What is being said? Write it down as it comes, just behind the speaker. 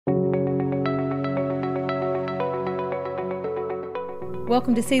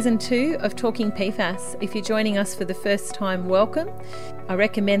Welcome to Season 2 of Talking PFAS. If you're joining us for the first time, welcome. I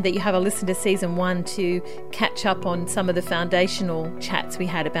recommend that you have a listen to Season 1 to catch up on some of the foundational chats we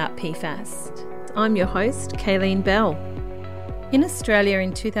had about PFAS. I'm your host, Kayleen Bell. In Australia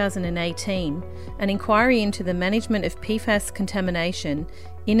in 2018, an inquiry into the management of PFAS contamination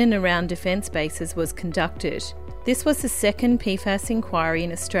in and around defence bases was conducted. This was the second PFAS inquiry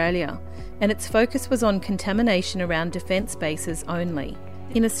in Australia, and its focus was on contamination around defence bases only.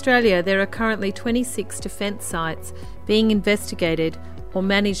 In Australia, there are currently 26 defence sites being investigated or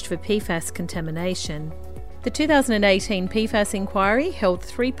managed for PFAS contamination. The 2018 PFAS inquiry held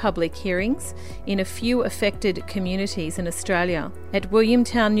 3 public hearings in a few affected communities in Australia at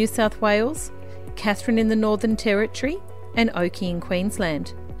Williamtown, New South Wales, Katherine in the Northern Territory, and Oakey in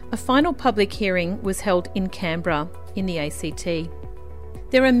Queensland. A final public hearing was held in Canberra in the ACT.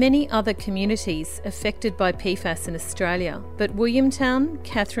 There are many other communities affected by PFAS in Australia, but Williamtown,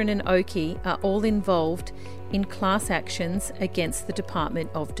 Katherine and Oakey are all involved in class actions against the Department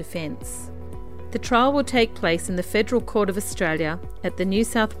of Defence. The trial will take place in the Federal Court of Australia at the New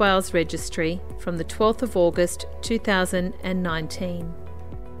South Wales Registry from the 12th of August 2019.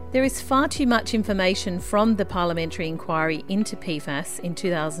 There is far too much information from the parliamentary inquiry into PFAS in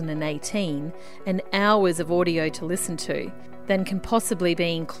 2018 and hours of audio to listen to than can possibly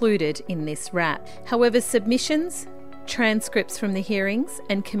be included in this wrap. However, submissions, transcripts from the hearings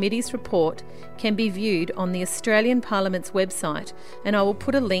and committee's report can be viewed on the Australian Parliament's website, and I will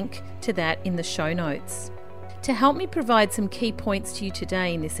put a link to that in the show notes. To help me provide some key points to you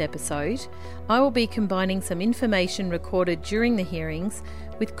today in this episode, I will be combining some information recorded during the hearings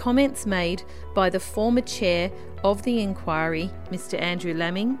with comments made by the former chair of the inquiry, Mr. Andrew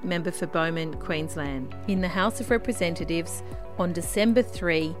Laming, member for Bowman, Queensland, in the House of Representatives on December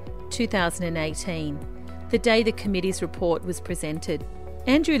 3, 2018, the day the committee's report was presented.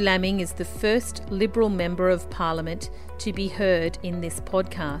 Andrew Laming is the first Liberal Member of Parliament to be heard in this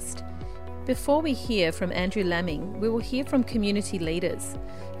podcast. Before we hear from Andrew Laming, we will hear from community leaders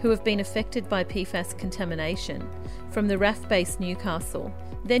who have been affected by PFAS contamination from the RAF base Newcastle.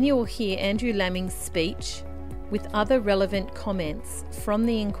 Then you will hear Andrew Laming's speech with other relevant comments from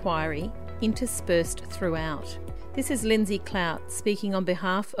the inquiry interspersed throughout. This is Lindsay Clout speaking on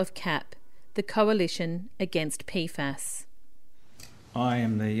behalf of CAP, the Coalition Against PFAS. I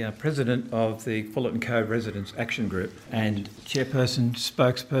am the President of the Fullerton Cove Residents Action Group and Chairperson,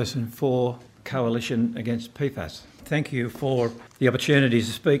 spokesperson for Coalition Against PFAS. Thank you for the opportunity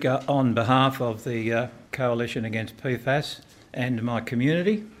to speak on behalf of the Coalition Against PFAS and my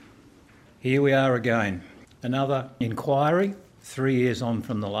community. Here we are again, another inquiry 3 years on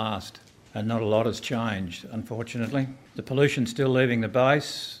from the last, and not a lot has changed, unfortunately. The pollution's still leaving the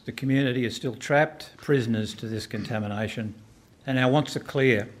base, the community is still trapped, prisoners to this contamination. And our wants are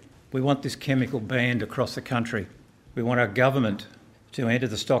clear. We want this chemical banned across the country. We want our government to enter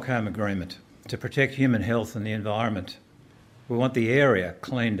the Stockholm Agreement to protect human health and the environment. We want the area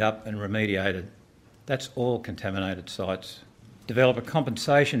cleaned up and remediated. That's all contaminated sites. Develop a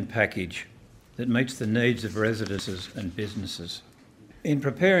compensation package that meets the needs of residences and businesses. In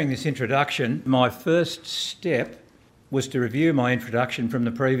preparing this introduction, my first step was to review my introduction from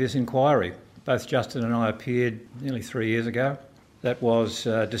the previous inquiry. Both Justin and I appeared nearly 3 years ago. That was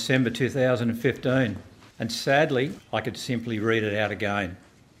December 2015. And sadly, I could simply read it out again.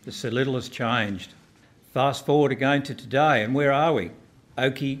 So little has changed. Fast forward again to today, and where are we?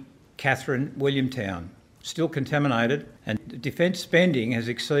 Oakey, Katherine, Williamtown, still contaminated, and defence spending has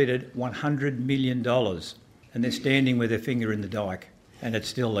exceeded $100 million, and they're standing with their finger in the dike, and it's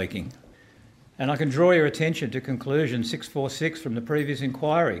still leaking. And I can draw your attention to conclusion 646 from the previous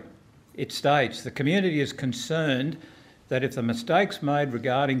inquiry. It states, the community is concerned that if the mistakes made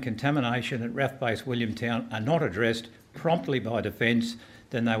regarding contamination at RAF Base Williamtown are not addressed promptly by Defence,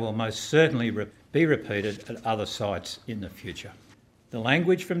 then they will most certainly be repeated at other sites in the future. The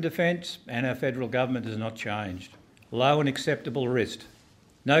language from Defence and our federal government has not changed. Low and acceptable risk.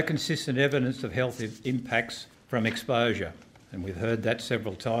 No consistent evidence of health impacts from exposure, and we've heard that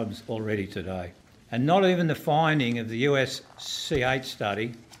several times already today. And not even the finding of the US C8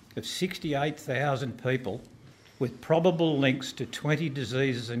 study of 68,000 people with probable links to 20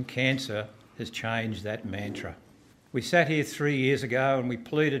 diseases and cancer has changed that mantra. We sat here 3 years ago and we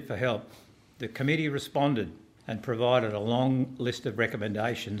pleaded for help. The committee responded and provided a long list of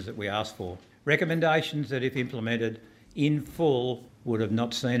recommendations that we asked for. Recommendations that, if implemented in full, would have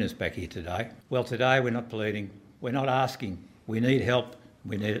not seen us back here today. Well, today we're not pleading, we're not asking. We need help,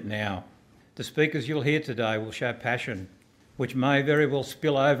 we need it now. The speakers you'll hear today will show passion, which may very well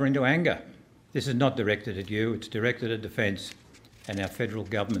spill over into anger. This is not directed at you, it's directed at Defence. and our federal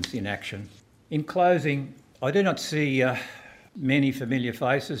government's inaction. In closing, I do not see many familiar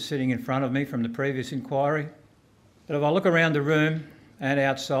faces sitting in front of me from the previous inquiry, but if I look around the room and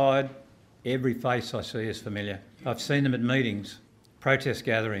outside, every face I see is familiar. I've seen them at meetings, protest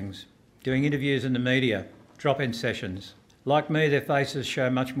gatherings, doing interviews in the media, drop-in sessions. Like me, their faces show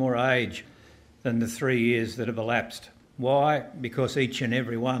much more age than the 3 years that have elapsed. Why? Because each and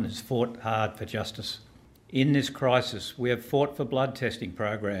every one has fought hard for justice. In this crisis, we have fought for blood testing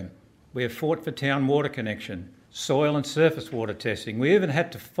program. We have fought for town water connection, soil and surface water testing. We even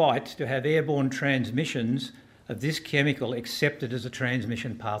had to fight to have airborne transmissions of this chemical accepted as a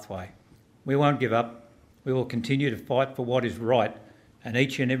transmission pathway. We won't give up. We will continue to fight for what is right, and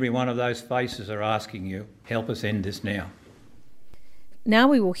each and every one of those faces are asking you, help us end this now. Now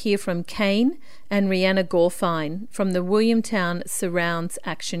we will hear from Kane and Rhianna Gorfine from the Williamtown Surrounds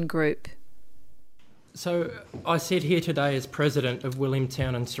Action Group. So I sit here today as President of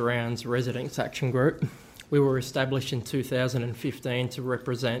Williamtown and Surrounds Residents Action Group. We were established in 2015 to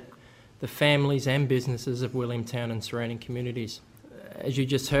represent the families and businesses of Williamtown and surrounding communities. As you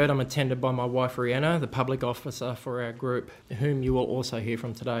just heard, I'm attended by my wife Rhianna, the public officer for our group, whom you will also hear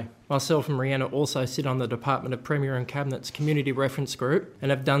from today. Myself and Rhianna also sit on the Department of Premier and Cabinet's Community Reference Group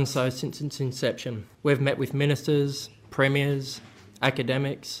and have done so since its inception. We've met with ministers, premiers,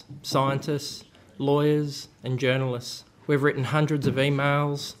 academics, scientists, lawyers and journalists. We've written hundreds of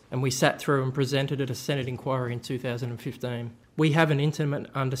emails and we sat through and presented at a Senate inquiry in 2015. We have an intimate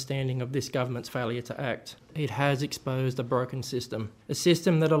understanding of this government's failure to act. It has exposed a broken system, a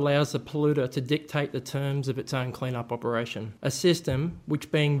system that allows the polluter to dictate the terms of its own clean-up operation, a system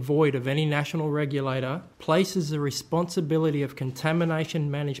which, being void of any national regulator, places the responsibility of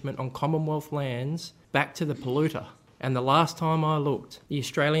contamination management on Commonwealth lands back to the polluter. And the last time I looked, the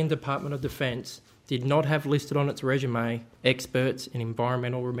Australian Department of Defence did not have listed on its resume experts in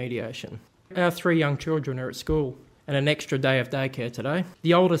environmental remediation. Our 3 young children are at school and an extra day of daycare today.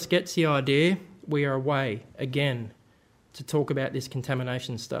 The oldest gets the idea we are away again to talk about this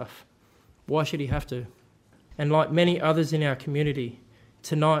contamination stuff. Why should he have to? And like many others in our community,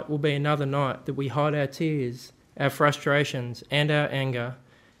 tonight will be another night that we hide our tears, our frustrations and our anger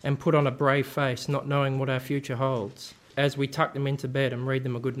and put on a brave face not knowing what our future holds as we tuck them into bed and read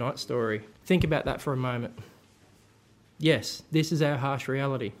them a good night story. Think about that for a moment. Yes, this is our harsh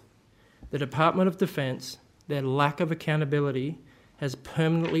reality. The Department of Defence, their lack of accountability, has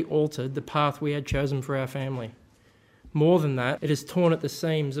permanently altered the path we had chosen for our family. More than that, it has torn at the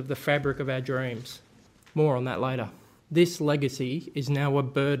seams of the fabric of our dreams. More on that later. This legacy is now a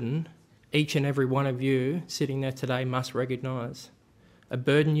burden each and every one of you sitting there today must recognise. A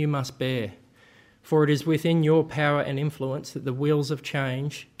burden you must bear, for it is within your power and influence that the wheels of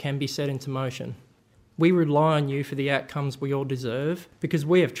change can be set into motion. We rely on you for the outcomes we all deserve because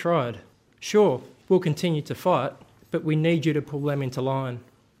we have tried. Sure, we'll continue to fight, but we need you to pull them into line.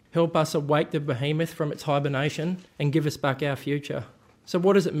 Help us awake the behemoth from its hibernation and give us back our future. So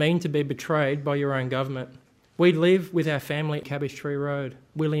what does it mean to be betrayed by your own government? We live with our family at Cabbage Tree Road,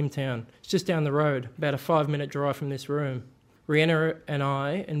 Williamtown. It's just down the road, about a 5-minute drive from this room. Rhianna and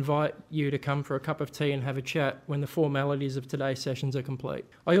I invite you to come for a cup of tea and have a chat when the formalities of today's sessions are complete.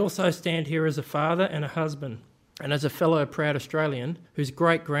 I also stand here as a father and a husband, and as a fellow proud Australian whose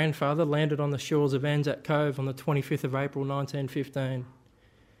great-grandfather landed on the shores of Anzac Cove on the 25th of April 1915.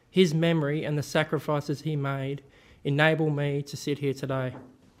 His memory and the sacrifices he made enable me to sit here today,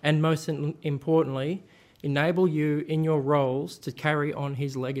 and most importantly, enable you in your roles to carry on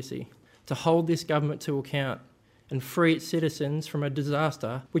his legacy, to hold this government to account, and free its citizens from a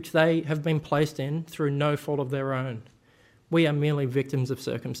disaster which they have been placed in through no fault of their own. We are merely victims of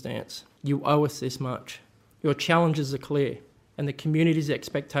circumstance. You owe us this much. Your challenges are clear, and the community's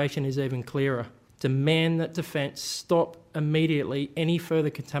expectation is even clearer. Demand that Defence stop immediately any further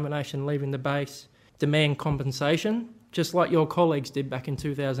contamination leaving the base. Demand compensation, just like your colleagues did back in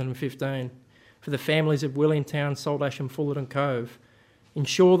 2015, for the families of Williamtown, Saltash and Fullerton Cove.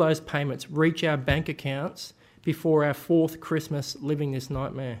 Ensure those payments reach our bank accounts before our 4th Christmas living this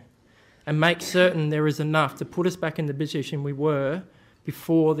nightmare, and make certain there is enough to put us back in the position we were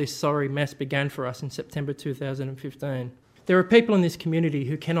before this sorry mess began for us in September 2015. There are people in this community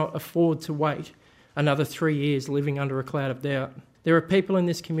who cannot afford to wait another 3 years living under a cloud of doubt. There are people in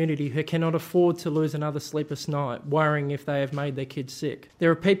this community who cannot afford to lose another sleepless night worrying if they have made their kids sick.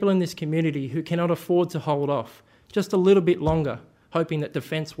 There are people in this community who cannot afford to hold off just a little bit longer, hoping that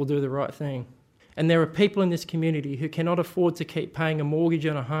Defence will do the right thing. And there are people in this community who cannot afford to keep paying a mortgage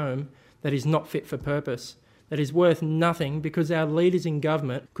on a home that is not fit for purpose, that is worth nothing because our leaders in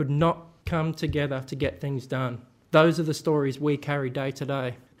government could not come together to get things done. Those are the stories we carry day to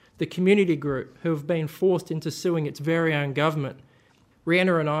day. The community group, who have been forced into suing its very own government.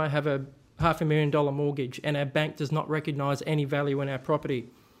 Rhianna and I have a $500,000 mortgage and our bank does not recognise any value in our property.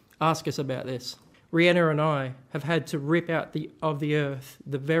 Ask us about this. Rhianna and I have had to rip out of the earth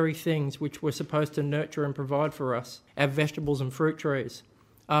the very things which were supposed to nurture and provide for us, our vegetables and fruit trees.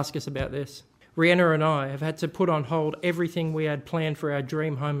 Ask us about this. Rhianna and I have had to put on hold everything we had planned for our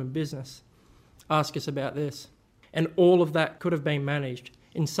dream home and business. Ask us about this. And all of that could have been managed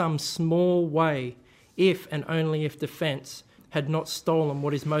in some small way if and only if Defence had not stolen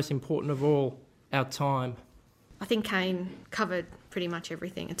what is most important of all, our time. I think Kane covered pretty much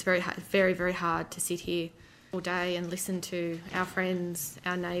everything. It's very, very hard to sit here all day and listen to our friends,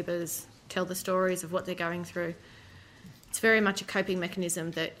 our neighbours, tell the stories of what they're going through. It's very much a coping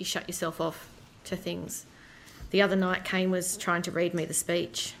mechanism that you shut yourself off to things. The other night, Kane was trying to read me the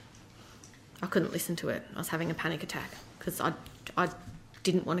speech. I couldn't listen to it. I was having a panic attack because I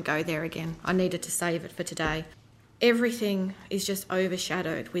didn't want to go there again. I needed to save it for today. Everything is just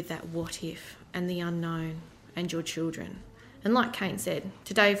overshadowed with that what if and the unknown and your children. And like Kane said,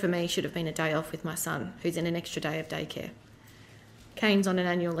 today for me should have been a day off with my son, who's in an extra day of daycare. Kane's on an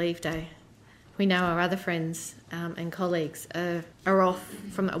annual leave day. We know our other friends and colleagues are off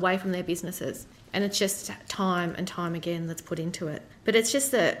away from their businesses, and it's just time and time again that's put into it. But it's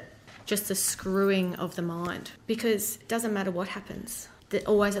just the screwing of the mind, because it doesn't matter what happens.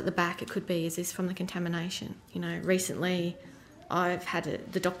 Always at the back it could be, is this from the contamination? You know, recently I've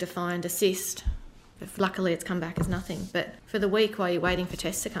had the doctor find a cyst. Luckily it's come back as nothing. But for the week while you're waiting for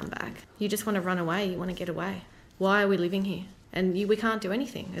tests to come back, you just want to run away, you want to get away. Why are we living here? And we can't do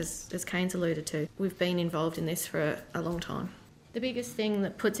anything, as Kane's alluded to. We've been involved in this for a long time. The biggest thing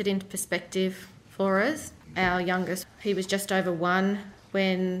that puts it into perspective for us, our youngest, he was just over 1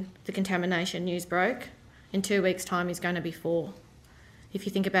 when the contamination news broke. In 2 weeks' time, he's going to be 4. If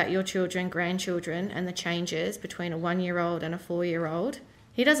you think about your children, grandchildren, and the changes between a 1-year-old and a 4-year-old,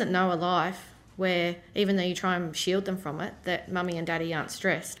 he doesn't know a life where, even though you try and shield them from it, that mummy and daddy aren't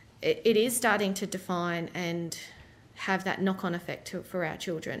stressed. It is starting to define and have that knock-on effect for our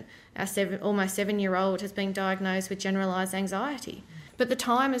children. Our almost 7-year-old has been diagnosed with generalised anxiety. But the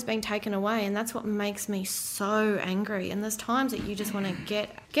time has been taken away, and that's what makes me so angry. And there's times that you just want to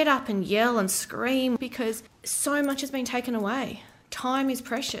get up and yell and scream because so much has been taken away. Time is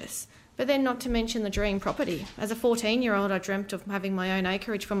precious. But then not to mention the dream property. As a 14-year-old, I dreamt of having my own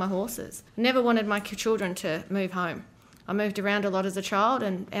acreage for my horses. Never wanted my children to move home. I moved around a lot as a child,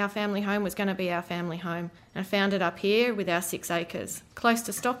 and our family home was going to be our family home. And I found it up here with our 6 acres. Close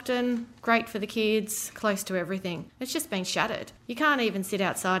to Stockton, great for the kids, close to everything. It's just been shattered. You can't even sit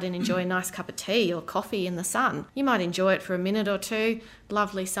outside and enjoy a nice cup of tea or coffee in the sun. You might enjoy it for a minute or two,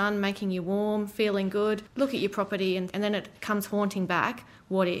 lovely sun making you warm, feeling good. Look at your property and then it comes haunting back.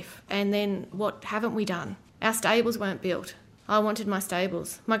 What if? And then what haven't we done? Our stables weren't built. I wanted my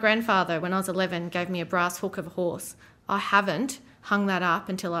stables. My grandfather, when I was 11, gave me a brass hook of a horse. I haven't hung that up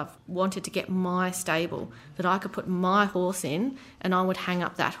until I've wanted to get my stable that I could put my horse in, and I would hang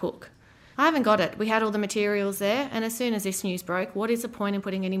up that hook. I haven't got it. We had all the materials there, and as soon as this news broke, what is the point in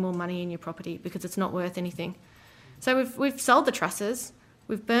putting any more money in your property, because it's not worth anything? So we've sold the trusses,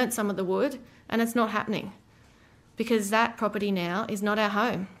 we've burnt some of the wood, and it's not happening because that property now is not our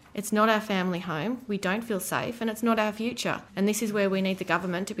home. It's not our family home. We don't feel safe, and it's not our future. And this is where we need the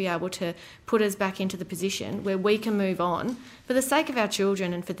government to be able to put us back into the position where we can move on for the sake of our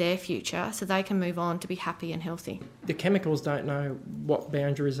children and for their future, so they can move on to be happy and healthy. The chemicals don't know what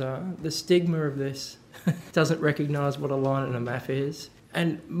boundaries are. The stigma of this doesn't recognise what a line and a MAF is.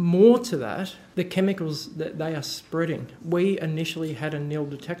 And more to that, the chemicals that they are spreading. We initially had a nil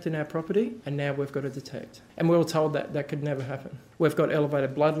detect in our property, and now we've got a detect. And we were told that that could never happen. We've got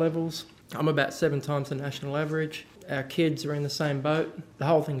elevated blood levels. I'm about 7 times the national average. Our kids are in the same boat. The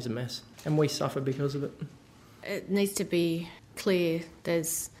whole thing's a mess, and we suffer because of it. It needs to be clear.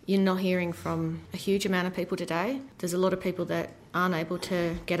 You're not hearing from a huge amount of people today. There's a lot of people that aren't able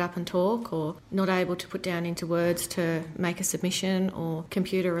to get up and talk, or not able to put down into words to make a submission, or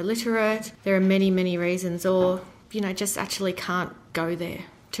computer illiterate. There are many, many reasons, or, just actually can't go there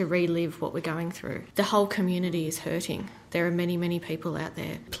to relive what we're going through. The whole community is hurting. There are many, many people out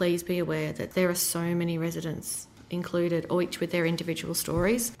there. Please be aware that there are so many residents included, each with their individual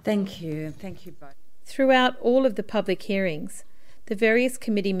stories. Thank you. Thank you both. Throughout all of the public hearings, the various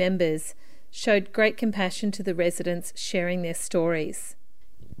committee members showed great compassion to the residents sharing their stories.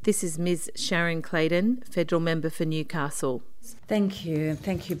 This is Ms. Sharon Claydon, Federal Member for Newcastle. Thank you.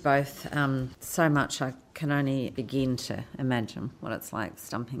 Thank you both so much. I can only begin to imagine what it's like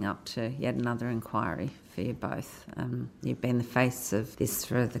stumping up to yet another inquiry for you both. You've been the face of this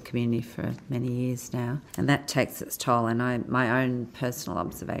for the community for many years now, and that takes its toll. And my own personal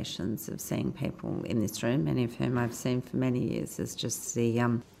observations of seeing people in this room, many of whom I've seen for many years, is just the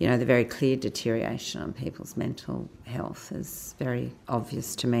the very clear deterioration on people's mental health is very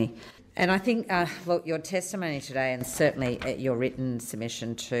obvious to me. And I think, your testimony today, and certainly your written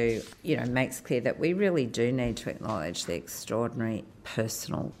submission too, makes clear that we really do need to acknowledge the extraordinary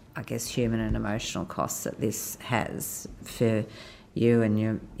personal, human and emotional costs that this has for you and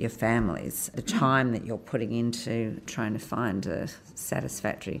your families. The time that you're putting into trying to find a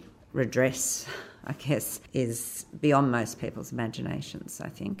satisfactory redress, is beyond most people's imaginations, I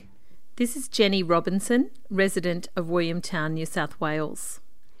think. This is Jenny Robinson, resident of Williamtown, New South Wales.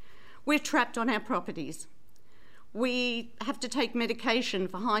 We're trapped on our properties. We have to take medication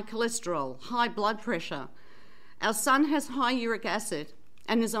for high cholesterol, high blood pressure. Our son has high uric acid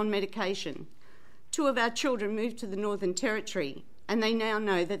and is on medication. 2 of our children moved to the Northern Territory, and they now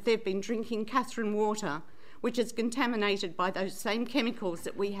know that they've been drinking Katherine water, which is contaminated by those same chemicals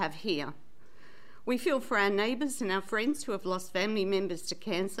that we have here. We feel for our neighbours and our friends who have lost family members to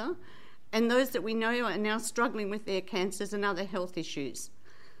cancer, and those that we know are now struggling with their cancers and other health issues.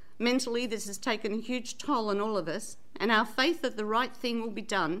 Mentally, this has taken a huge toll on all of us, and our faith that the right thing will be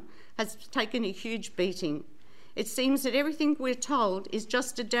done has taken a huge beating. It seems that everything we're told is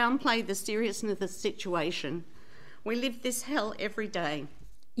just to downplay the seriousness of the situation. We live this hell every day.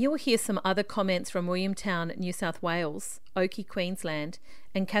 You'll hear some other comments from Williamtown, New South Wales, Oakey, Queensland,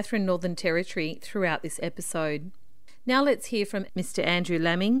 and Katherine, Northern Territory throughout this episode. Now let's hear from Mr. Andrew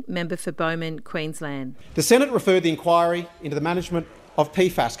Laming, member for Bowman, Queensland. The Senate referred the inquiry into the management of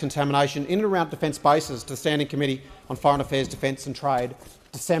PFAS contamination in and around defence bases to the Standing Committee on Foreign Affairs, Defence and Trade,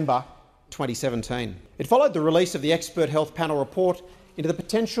 December 2017. It followed the release of the Expert Health Panel report into the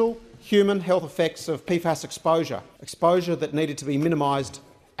potential human health effects of PFAS exposure that needed to be minimised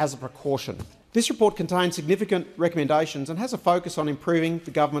as a precaution. This report contains significant recommendations and has a focus on improving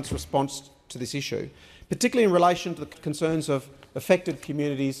the government's response to this issue, particularly in relation to the concerns of affected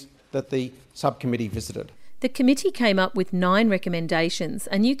communities that the subcommittee visited. The committee came up with 9 recommendations,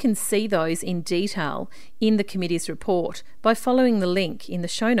 and you can see those in detail in the committee's report by following the link in the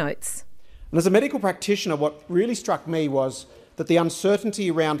show notes. And as a medical practitioner, what really struck me was that the uncertainty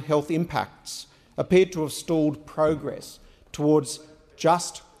around health impacts appeared to have stalled progress towards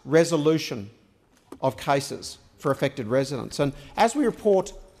just resolution of cases for affected residents. And as we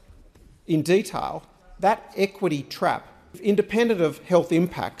report in detail, that equity trap, independent of health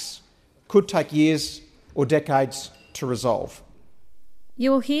impacts, could take years or decades to resolve.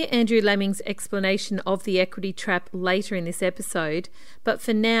 You will hear Andrew Laming's explanation of the equity trap later in this episode, but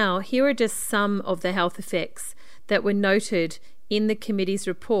for now, here are just some of the health effects that were noted in the committee's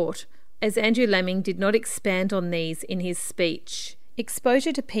report, as Andrew Laming did not expand on these in his speech.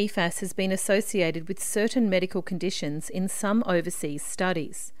 Exposure to PFAS has been associated with certain medical conditions in some overseas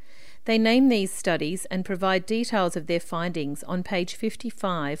studies. They name these studies and provide details of their findings on page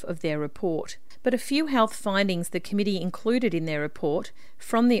 55 of their report. But a few health findings the committee included in their report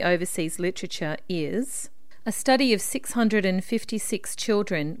from the overseas literature is a study of 656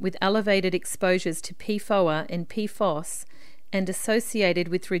 children with elevated exposures to PFOA and PFOS and associated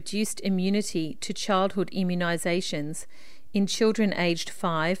with reduced immunity to childhood immunisations in children aged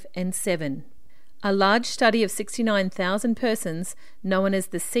 5 and 7. A large study of 69,000 persons, known as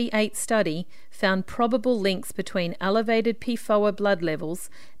the C8 study, found probable links between elevated PFOA blood levels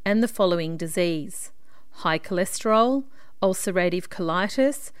and the following disease: high cholesterol, ulcerative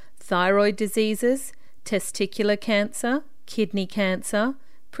colitis, thyroid diseases, testicular cancer, kidney cancer,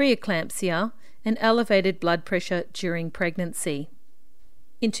 preeclampsia, and elevated blood pressure during pregnancy.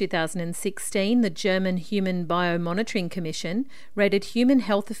 In 2016, the German Human Biomonitoring Commission rated human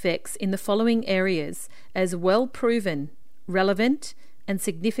health effects in the following areas as well proven, relevant, and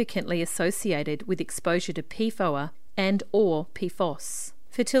significantly associated with exposure to PFOA and/or PFOS: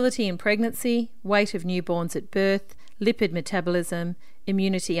 fertility in pregnancy, weight of newborns at birth, lipid metabolism,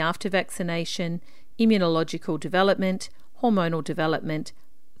 immunity after vaccination, immunological development, hormonal development,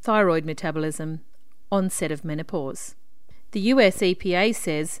 thyroid metabolism, onset of menopause. The US EPA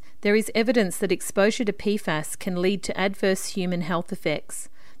says there is evidence that exposure to PFAS can lead to adverse human health effects.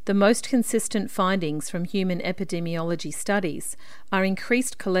 The most consistent findings from human epidemiology studies are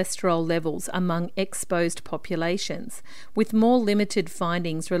increased cholesterol levels among exposed populations, with more limited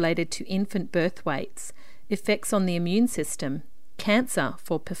findings related to infant birth weights, effects on the immune system, cancer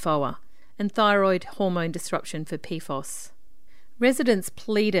for PFOA, and thyroid hormone disruption for PFOS. Residents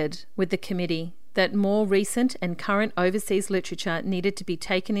pleaded with the committee that more recent and current overseas literature needed to be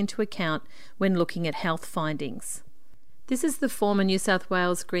taken into account when looking at health findings. This is the former New South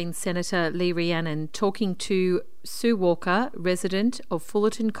Wales Greens Senator Lee Rhiannon talking to Sue Walker, resident of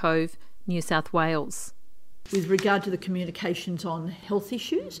Fullerton Cove, New South Wales. With regard to the communications on health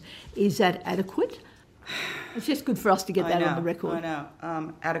issues, is that adequate? It's just good for us to get that on the record. I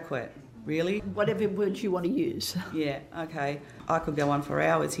know. Adequate. Really? Whatever words you want to use. Yeah, okay. I could go on for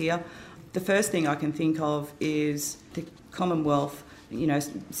hours here. The first thing I can think of is the Commonwealth,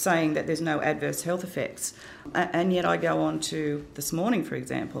 saying that there's no adverse health effects. And yet I go on to this morning, for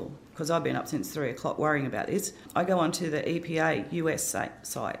example, because I've been up since 3 o'clock worrying about this. I go on to the EPA US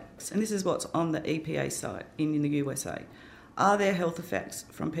site, and this is what's on the EPA site in the USA. Are there health effects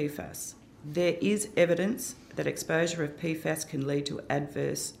from PFAS? There is evidence that exposure of PFAS can lead to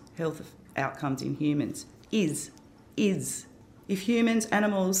adverse health outcomes in humans. Is. If humans,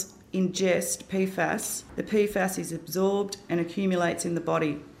 animals ingest PFAS, the PFAS is absorbed and accumulates in the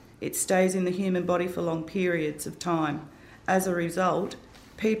body. It stays in the human body for long periods of time. As a result,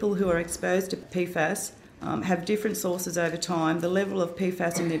 people who are exposed to PFAS have different sources over time. The level of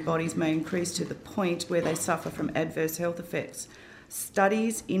PFAS in their bodies may increase to the point where they suffer from adverse health effects.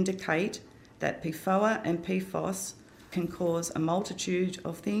 Studies indicate that PFOA and PFOS can cause a multitude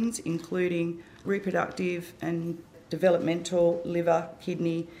of things, including reproductive and developmental, liver,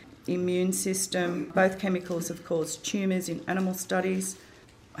 kidney, immune system. Both chemicals have caused tumours in animal studies.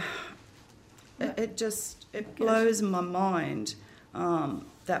 It blows my mind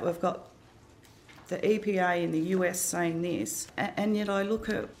that we've got the EPA in the US saying this, and yet I look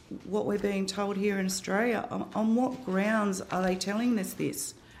at what we're being told here in Australia. On what grounds are they telling us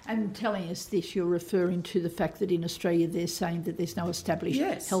this? And telling us this, you're referring to the fact that in Australia they're saying that there's no established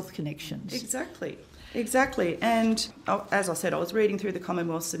health connections. Exactly. And as I said, I was reading through the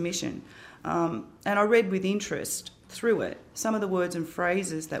Commonwealth submission and I read with interest through it some of the words and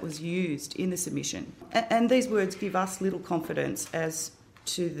phrases that was used in the submission. And these words give us little confidence as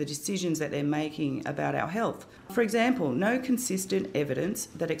to the decisions that they're making about our health. For example, no consistent evidence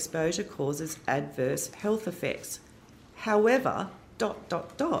that exposure causes adverse health effects. However, ...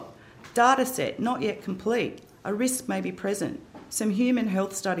 Data set not yet complete. A risk may be present. Some human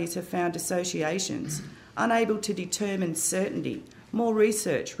health studies have found associations. Unable to determine certainty. More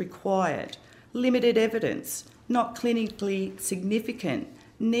research required. Limited evidence. Not clinically significant.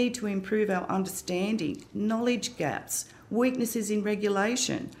 Need to improve our understanding. Knowledge gaps. Weaknesses in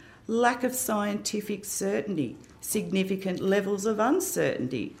regulation. Lack of scientific certainty. Significant levels of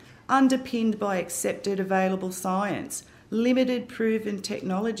uncertainty. Underpinned by accepted available science. Limited proven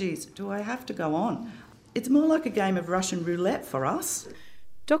technologies. Do I have to go on? It's more like a game of Russian roulette for us.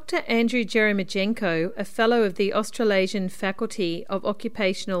 Dr. Andrew Jeremijenko, a fellow of the Australasian Faculty of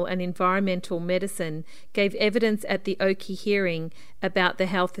Occupational and Environmental Medicine, gave evidence at the Oakey hearing about the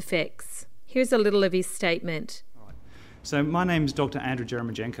health effects. Here's a little of his statement. So my name's Dr. Andrew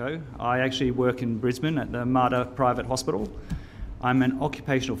Jeremijenko. I actually work in Brisbane at the Mater Private Hospital. I'm an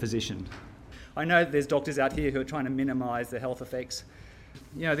occupational physician. I know that there's doctors out here who are trying to minimise the health effects.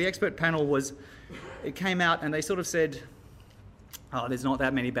 The expert panel it came out and they sort of said, there's not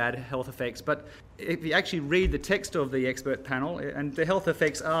that many bad health effects. But if you actually read the text of the expert panel, and the health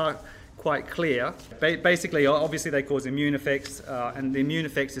effects are quite clear. Basically, obviously they cause immune effects, and the immune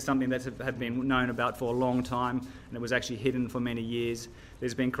effects is something that have been known about for a long time, and it was actually hidden for many years.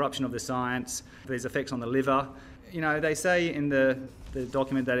 There's been corruption of the science. There's effects on the liver. They say in the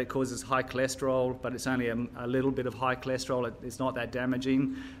document that it causes high cholesterol, but it's only a little bit of high cholesterol. It's not that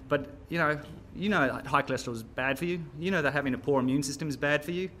damaging. But, that high cholesterol is bad for you. That having a poor immune system is bad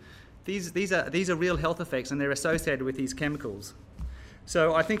for you. These are real health effects, and they're associated with these chemicals.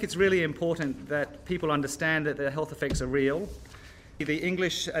 So I think it's really important that people understand that the health effects are real. The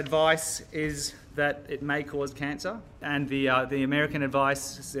English advice is that it may cause cancer, and the American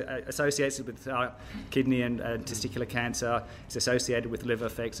advice associates it with kidney and testicular cancer. It's associated with liver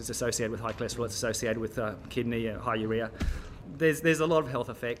effects. It's associated with high cholesterol. It's associated with kidney, high urea. There's a lot of health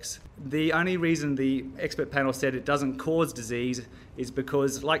effects. The only reason the expert panel said it doesn't cause disease is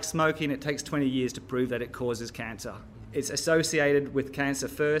because, like smoking, it takes 20 years to prove that it causes cancer. It's associated with cancer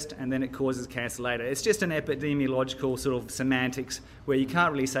first, and then it causes cancer later. It's just an epidemiological sort of semantics where you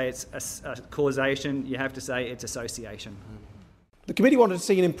can't really say it's a causation, you have to say it's association. The committee wanted to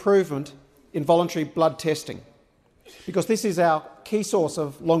see an improvement in voluntary blood testing because this is our key source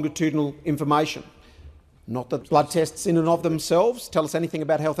of longitudinal information. Not that blood tests in and of themselves tell us anything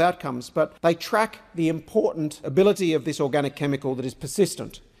about health outcomes, but they track the important ability of this organic chemical that is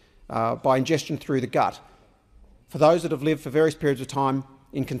persistent by ingestion through the gut for those that have lived for various periods of time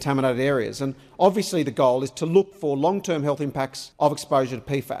in contaminated areas. And obviously the goal is to look for long-term health impacts of exposure to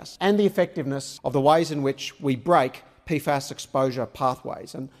PFAS and the effectiveness of the ways in which we break PFAS exposure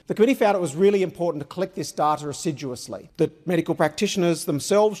pathways. And the committee found it was really important to collect this data assiduously, that medical practitioners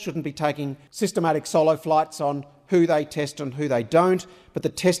themselves shouldn't be taking systematic solo flights on who they test and who they don't, but the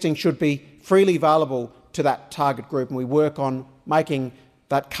testing should be freely available to that target group, and we work on making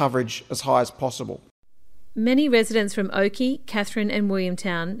that coverage as high as possible. Many residents from Oakey, Katherine and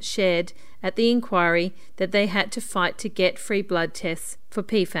Williamtown shared at the inquiry that they had to fight to get free blood tests for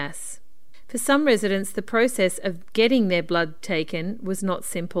PFAS. For some residents, the process of getting their blood taken was not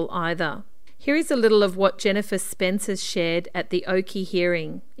simple either. Here is a little of what Jennifer Spencer shared at the Oakey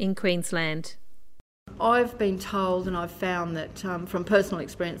hearing in Queensland. I've been told, and I've found that from personal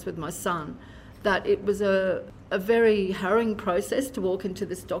experience with my son, that it was a very harrowing process to walk into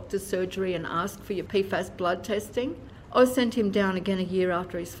this doctor's surgery and ask for your PFAS blood testing. I sent him down again a year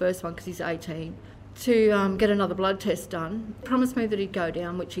after his first one, because he's 18, to get another blood test done. He promised me that he'd go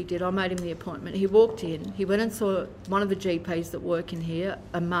down, which he did. I made him the appointment. He walked in, he went and saw one of the GPs that work in here,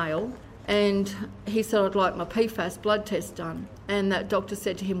 a male, and he said, I'd like my PFAS blood test done. And that doctor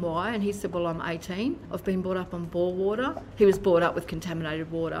said to him, why? And he said, well, I'm 18. I've been brought up on bore water. He was brought up with contaminated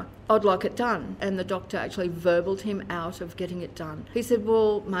water. I'd like it done. And the doctor actually verbaled him out of getting it done. He said,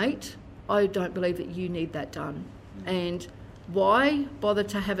 well, mate, I don't believe that you need that done. And why bother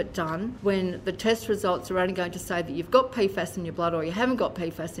to have it done when the test results are only going to say that you've got PFAS in your blood or you haven't got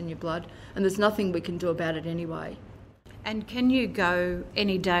PFAS in your blood, and there's nothing we can do about it anyway. And can you go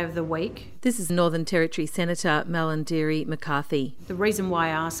any day of the week? This is Northern Territory Senator Malarndirri McCarthy. The reason why I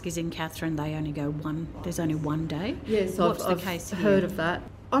ask is in Katherine they only go there's only one day. Yes, I've heard of that.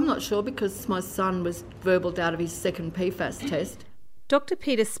 I'm not sure, because my son was verbaled out of his second PFAS test. Dr.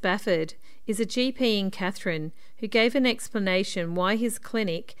 Peter Spafford is a GP in Katherine who gave an explanation why his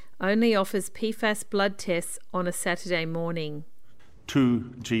clinic only offers PFAS blood tests on a Saturday morning.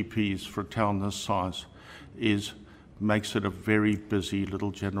 2 GPs for a town this size makes it a very busy little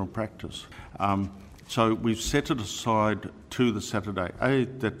general practice. So we've set it aside to the Saturday. A,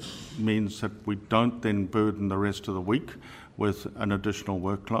 that means that we don't then burden the rest of the week with an additional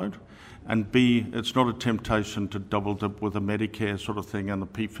workload. And B, it's not a temptation to double dip with a Medicare sort of thing and the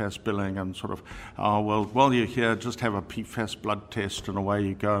PFAS billing and sort of, well, while you're here, just have a PFAS blood test and away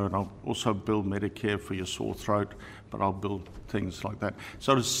you go. And I'll also bill Medicare for your sore throat, but I'll bill things like that.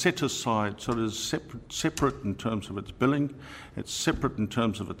 So it is set aside, so it is separate in terms of its billing, it's separate in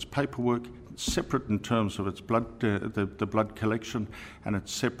terms of its paperwork, it's separate in terms of its blood, the blood collection, and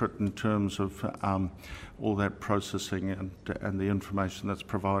it's separate in terms of all that processing and the information that's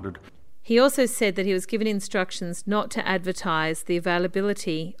provided. He also said that he was given instructions not to advertise the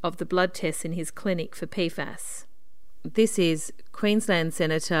availability of the blood tests in his clinic for PFAS. This is Queensland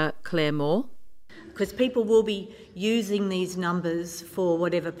Senator Claire Moore. Because people will be using these numbers for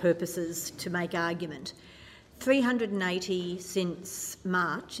whatever purposes to make argument. 380 since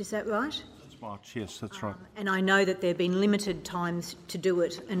March, is that right? Since March, yes, that's right. And I know that there have been limited times to do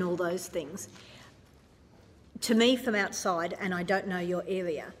it and all those things. To me from outside, and I don't know your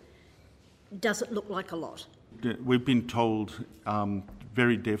area, does it look like a lot? We've been told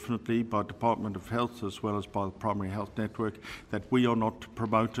very definitely by Department of Health as well as by the Primary Health Network that we are not to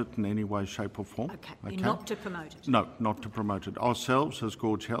promote it in any way, shape or form. Okay, you're not to promote it? No, not to promote it. Ourselves as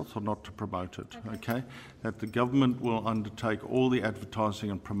Gorge Health are not to promote it, okay? That the government will undertake all the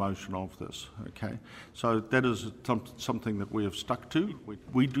advertising and promotion of this, okay? So that is something that we have stuck to.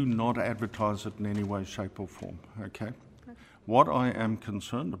 We do not advertise it in any way, shape or form, okay? What I am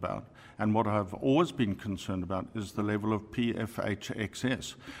concerned about, and what I've always been concerned about, is the level of PFH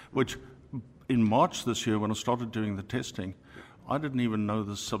excess, which in March this year, when I started doing the testing, I didn't even know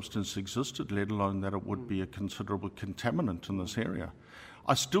this substance existed, let alone that it would be a considerable contaminant in this area.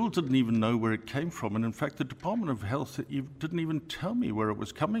 I still didn't even know where it came from, and in fact the Department of Health didn't even tell me where it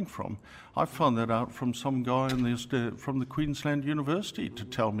was coming from. I found that out from some guy from the Queensland University to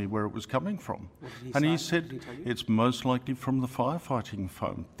tell me where it was coming from. And he said it's most likely from the firefighting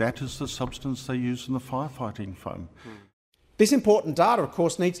foam. That is the substance they use in the firefighting foam. This important data, of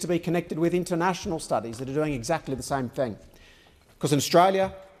course, needs to be connected with international studies that are doing exactly the same thing. Because in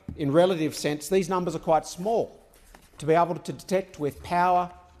Australia, in relative sense, these numbers are quite small. To be able to detect with power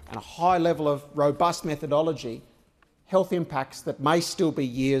and a high level of robust methodology health impacts that may still be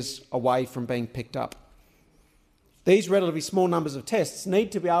years away from being picked up. These relatively small numbers of tests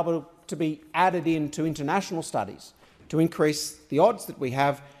need to be able to be added into international studies to increase the odds that we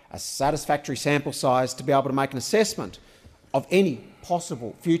have a satisfactory sample size to be able to make an assessment of any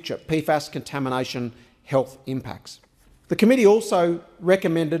possible future PFAS contamination health impacts. The committee also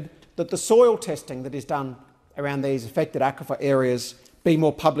recommended that the soil testing that is done around these affected aquifer areas be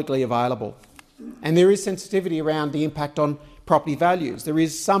more publicly available. And there is sensitivity around the impact on property values. There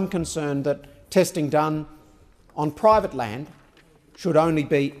is some concern that testing done on private land should only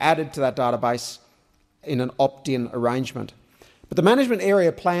be added to that database in an opt-in arrangement. But the management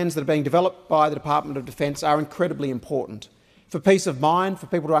area plans that are being developed by the Department of Defence are incredibly important for peace of mind, for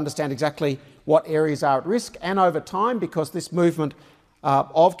people to understand exactly what areas are at risk, and over time, because this movement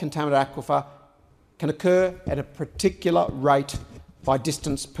of contaminated aquifer can occur at a particular rate by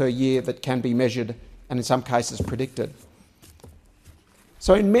distance per year that can be measured and in some cases predicted.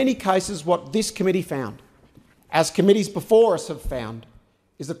 So in many cases, what this committee found, as committees before us have found,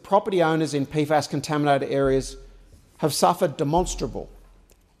 is that property owners in PFAS-contaminated areas have suffered demonstrable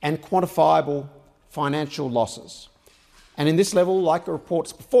and quantifiable financial losses. And in this level, like the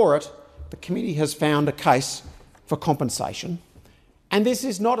reports before it, the committee has found a case for compensation. And this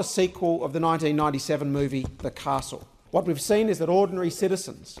is not a sequel of the 1997 movie The Castle. What we've seen is that ordinary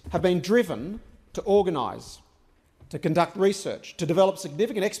citizens have been driven to organise, to conduct research, to develop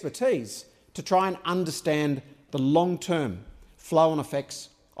significant expertise to try and understand the long-term flow-on effects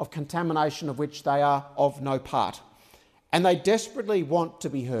of contamination of which they are of no part. And they desperately want to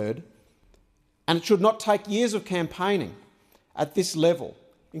be heard, and it should not take years of campaigning at this level,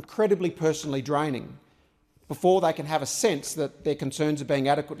 incredibly personally draining, before they can have a sense that their concerns are being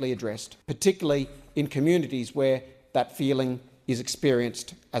adequately addressed, particularly in communities where that feeling is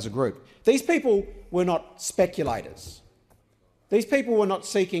experienced as a group. These people were not speculators. These people were not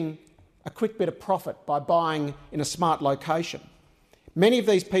seeking a quick bit of profit by buying in a smart location. Many of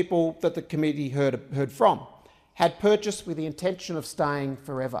these people that the committee heard from had purchased with the intention of staying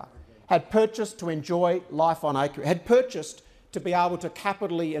forever, had purchased to enjoy life on acre, had purchased to be able to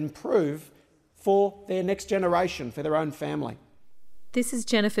capitally improve for their next generation, for their own family. This is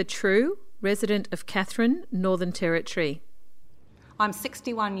Jennifer True, resident of Katherine, Northern Territory. I'm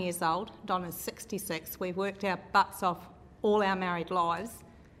 61 years old, Donna's 66. We've worked our butts off all our married lives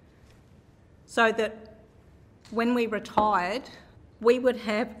so that when we retired, we would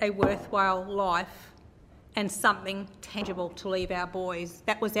have a worthwhile life and something tangible to leave our boys.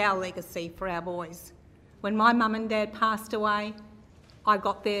 That was our legacy for our boys. When my mum and dad passed away, I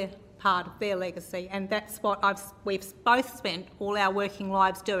got their part of their legacy, and that's what we've both spent all our working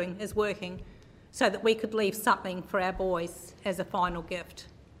lives doing, is working so that we could leave something for our boys as a final gift.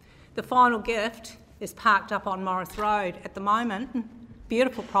 The final gift is parked up on Morris Road at the moment.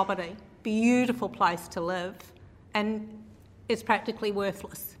 Beautiful property, beautiful place to live, and it's practically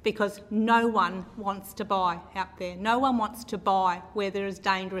worthless because no one wants to buy out there. No one wants to buy where there is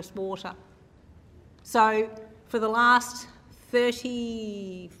dangerous water. So for the last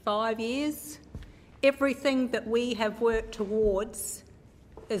 35 years, everything that we have worked towards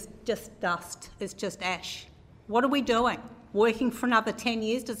is just dust, is just ash. What are we doing? Working for another 10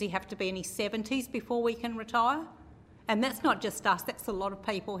 years? Does he have to be in his 70s before we can retire? And that's not just us, that's a lot of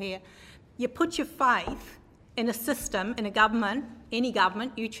people here. You put your faith in a system, in a government, any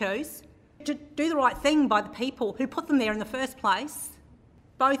government you choose, to do the right thing by the people who put them there in the first place.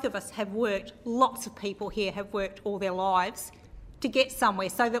 Both of us have worked, lots of people here have worked all their lives to get somewhere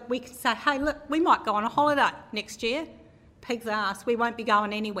so that we can say, hey, look, we might go on a holiday next year. Pig's ass, we won't be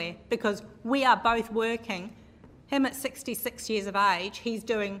going anywhere because we are both working. Him at 66 years of age, he's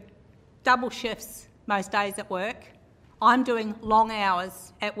doing double shifts most days at work. I'm doing long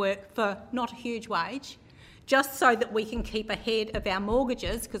hours at work for not a huge wage, just so that we can keep ahead of our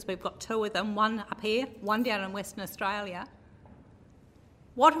mortgages, because we've got two of them, one up here, one down in Western Australia.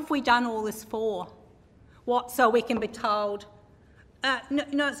 What have we done all this for? What, so we can be told,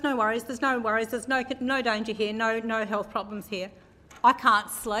 no, it's no worries, there's no danger here, no health problems here. I can't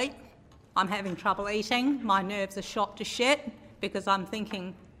sleep, I'm having trouble eating, my nerves are shot to shit, because I'm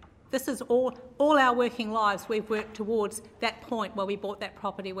thinking, this is all our working lives we've worked towards that point where we bought that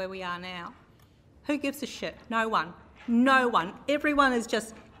property where we are now. Who gives a shit? No one. No one. Everyone is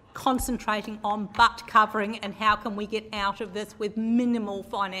just concentrating on butt covering and how can we get out of this with minimal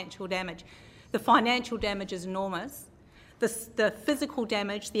financial damage. The financial damage is enormous. The physical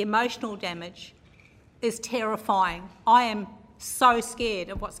damage, the emotional damage is terrifying. I am so scared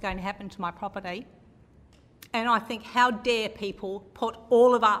of what's going to happen to my property. And I think, how dare people put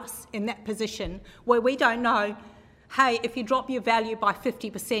all of us in that position where we don't know, hey, if you drop your value by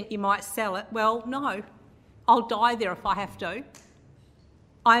 50%, you might sell it. Well, no, I'll die there if I have to.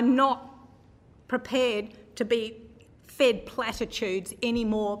 I'm not prepared to be fed platitudes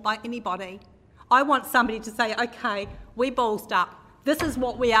anymore by anybody. I want somebody to say, okay, we ballsed up, This is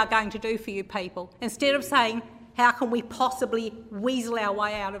what we are going to do for you people, instead of saying, how can we possibly weasel our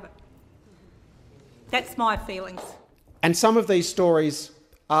way out of it? That's my feelings. And some of these stories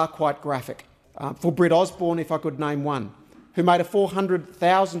are quite graphic. For Britt Osborne, if I could name one, who made a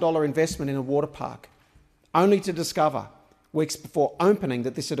 $400,000 investment in a water park, only to discover weeks before opening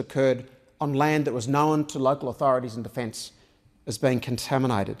that this had occurred on land that was known to local authorities and defence as being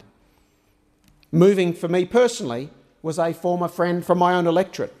contaminated. Moving for me personally was a former friend from my own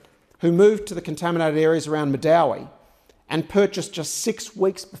electorate who moved to the contaminated areas around Madawi and purchased just 6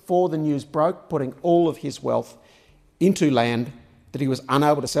 weeks before the news broke, putting all of his wealth into land that he was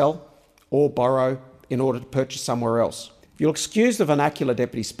unable to sell or borrow in order to purchase somewhere else. If you'll excuse the vernacular,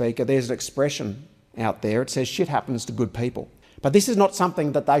 Deputy Speaker, there's an expression out there. It says shit happens to good people. But this is not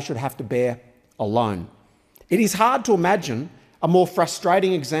something that they should have to bear alone. It is hard to imagine a more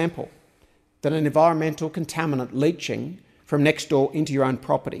frustrating example than an environmental contaminant leaching from next door into your own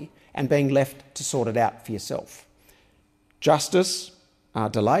property and being left to sort it out for yourself. Justice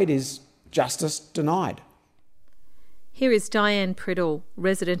delayed is justice denied. Here is Diane Priddle,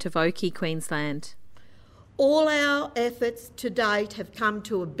 resident of Oakey, Queensland. All our efforts to date have come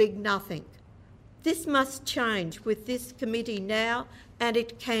to a big nothing. This must change with this committee now, and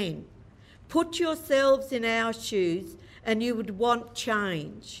it can. Put yourselves in our shoes and you would want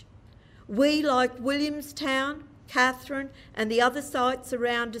change. We, like Williamstown, Katherine and the other sites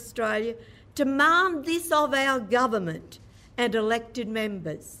around Australia, demand this of our government and elected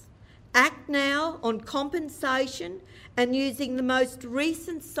members. Act now on compensation and using the most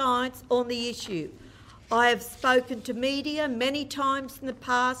recent science on the issue. I have spoken to media many times in the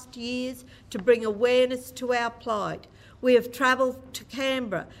past years to bring awareness to our plight. We have travelled to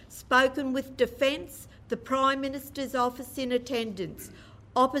Canberra, spoken with Defence, the Prime Minister's office in attendance,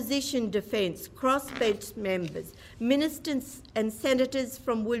 opposition defence, crossbench members, ministers and senators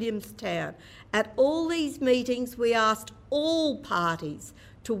from Williamstown. At all these meetings we asked all parties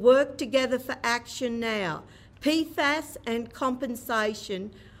to work together for action now. PFAS and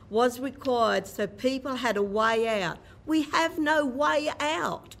compensation was required so people had a way out. We have no way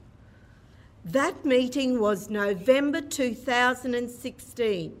out. That meeting was November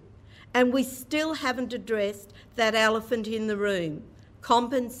 2016 and we still haven't addressed that elephant in the room,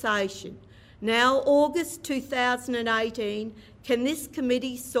 compensation. Now August 2018, can this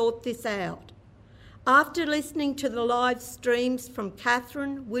committee sort this out? After listening to the live streams from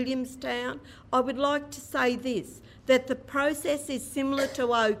Katherine, Williamstown, I would like to say this, that the process is similar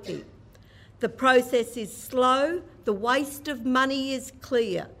to Oakey. The process is slow, the waste of money is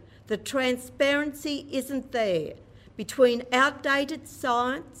clear, the transparency isn't there. Between outdated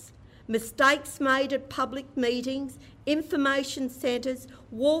science, mistakes made at public meetings, information centres,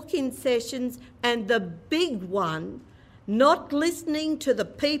 walk-in sessions, and the big one, not listening to the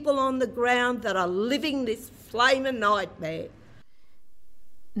people on the ground that are living this flaming nightmare.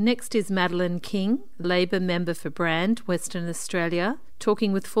 Next is Madeline King, Labor member for Brand, Western Australia,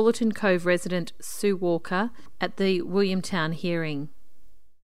 talking with Fullerton Cove resident Sue Walker at the Williamtown hearing.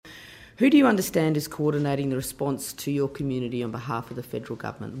 Who do you understand is coordinating the response to your community on behalf of the federal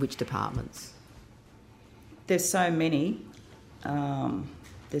government? Which departments? There's so many.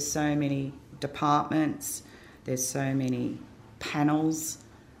 There's so many departments. There's so many panels.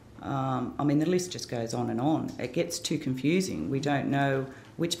 I mean, the list just goes on and on. It gets too confusing. We don't know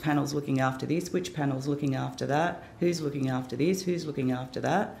which panel's looking after this, which panel's looking after that, who's looking after this, who's looking after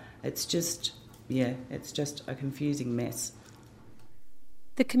that. It's just a confusing mess.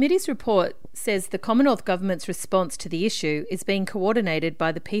 The committee's report says the Commonwealth Government's response to the issue is being coordinated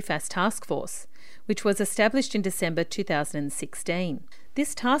by the PFAS Task Force, which was established in December 2016.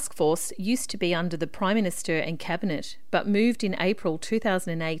 This task force used to be under the Prime Minister and Cabinet, but moved in April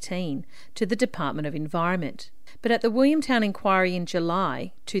 2018 to the Department of Environment. But at the Williamtown inquiry in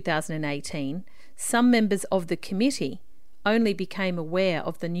July 2018, some members of the committee only became aware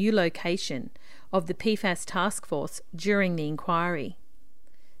of the new location of the PFAS Task Force during the inquiry.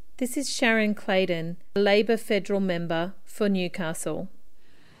 This is Sharon Clayton, Labor federal member for Newcastle.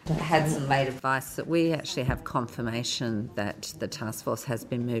 Had some late advice that we actually have confirmation that the task force has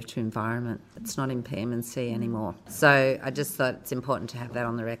been moved to environment. It's not in PM&C anymore. So I just thought it's important to have that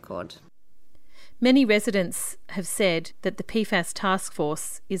on the record. Many residents have said that the PFAS task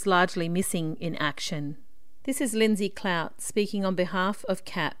force is largely missing in action. This is Lindsay Clout speaking on behalf of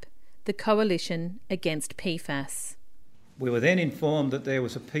CAP, the Coalition Against PFAS. We were then informed that there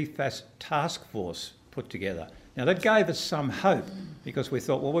was a PFAS task force put together. Now that gave us some hope because we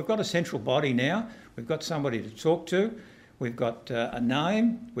thought, well, we've got a central body now, we've got somebody to talk to, we've got a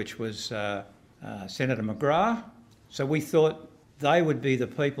name, which was Senator McGrath. So we thought they would be the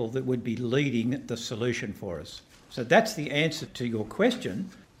people that would be leading the solution for us. So that's the answer to your question,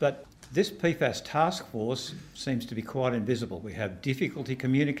 but this PFAS task force seems to be quite invisible. We have difficulty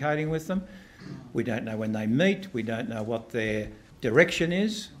communicating with them. We don't know when they meet. We don't know what their direction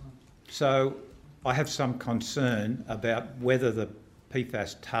is. So I have some concern about whether the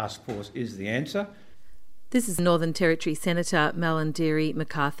PFAS task force is the answer. This is Northern Territory Senator Malarndirri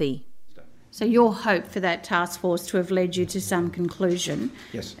McCarthy. So your hope for that task force to have led you to some conclusion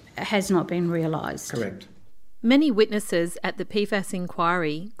Yes. has not been realised? Correct. Many witnesses at the PFAS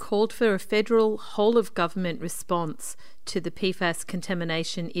inquiry called for a federal whole-of-government response to the PFAS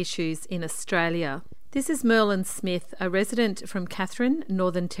contamination issues in Australia. This is Merlin Smith, a resident from Katherine,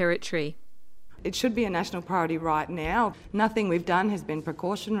 Northern Territory. It should be a national priority right now. Nothing we've done has been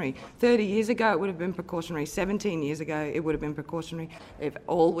precautionary. 30 years ago it would have been precautionary. 17 years ago it would have been precautionary. If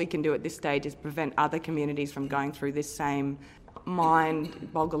all we can do at this stage is prevent other communities from going through this same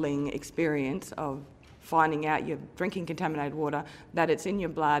mind-boggling experience of finding out you're drinking contaminated water, that it's in your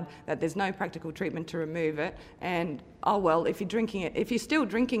blood, that there's no practical treatment to remove it, and, oh well, if you're still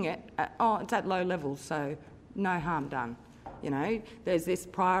drinking it, it's at low levels, so no harm done. You know, there's this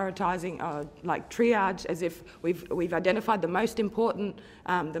prioritising, like triage, as if we've identified the most important,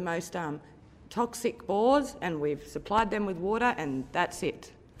 the most toxic bores, and we've supplied them with water, and that's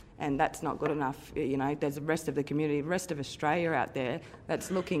it. And that's not good enough. You know, there's the rest of the community, the rest of Australia out there that's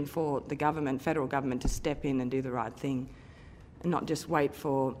looking for the government, federal government, to step in and do the right thing, and not just wait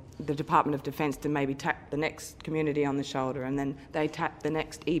for the Department of Defence to maybe tap the next community on the shoulder and then they tap the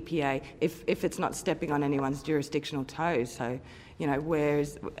next EPA if it's not stepping on anyone's jurisdictional toes. So, you know,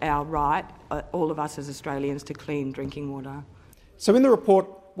 where's our right, all of us as Australians, to clean drinking water? So in the report,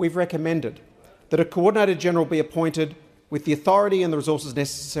 we've recommended that a Coordinator General be appointed with the authority and the resources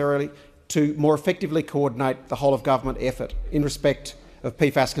necessary to more effectively coordinate the whole-of-government effort in respect of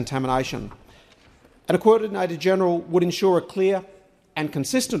PFAS contamination. And a Coordinator General would ensure a clear and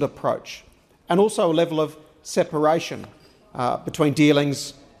consistent approach and also a level of separation between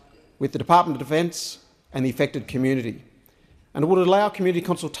dealings with the Department of Defence and the affected community. And it would allow community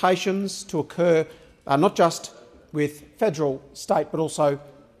consultations to occur not just with federal, state but also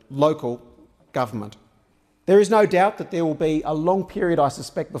local government. There is no doubt that there will be a long period, I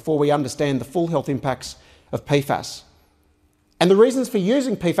suspect, before we understand the full health impacts of PFAS. And the reasons for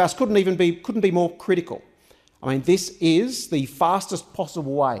using PFAS couldn't be more critical. I mean, this is the fastest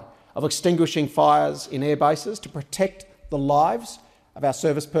possible way of extinguishing fires in air bases to protect the lives of our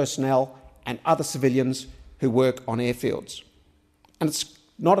service personnel and other civilians who work on airfields. And it's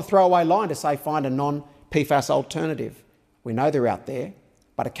not a throwaway line to say find a non-PFAS alternative. We know they're out there,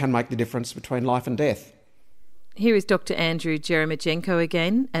 but it can make the difference between life and death. Here is Dr. Andrew Jeremijenko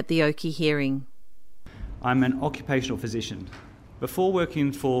again at the Oakey hearing. I'm an occupational physician. Before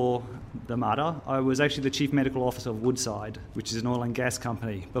working for the MARTA, I was actually the Chief Medical Officer of Woodside, which is an oil and gas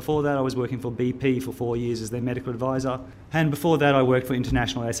company. Before that, I was working for BP for 4 years as their medical advisor. And before that, I worked for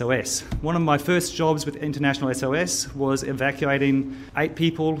International SOS. One of my first jobs with International SOS was evacuating 8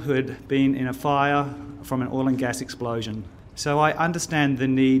 people who had been in a fire from an oil and gas explosion. So I understand the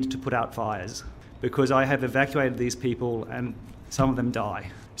need to put out fires, because I have evacuated these people and some of them die.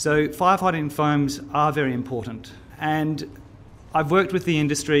 So firefighting foams are very important. And I've worked with the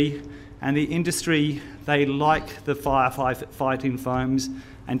industry, and the industry, they like the firefighting foams,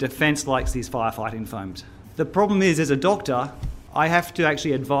 and Defence likes these firefighting foams. The problem is, as a doctor, I have to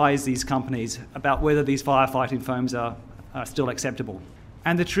actually advise these companies about whether these firefighting foams are still acceptable.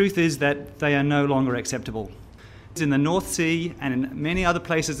 And the truth is that they are no longer acceptable. In the North Sea and in many other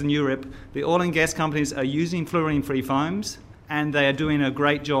places in Europe, the oil and gas companies are using fluorine-free foams, and they are doing a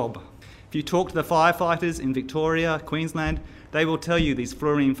great job. If you talk to the firefighters in Victoria, Queensland, they will tell you these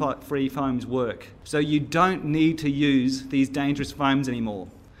fluorine-free foams work. So you don't need to use these dangerous foams anymore.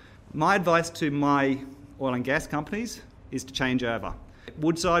 My advice to my oil and gas companies is to change over.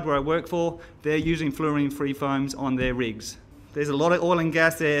 Woodside, where I work for, they're using fluorine-free foams on their rigs. There's a lot of oil and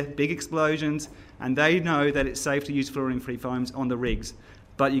gas there, big explosions, and they know that it's safe to use fluorine-free foams on the rigs.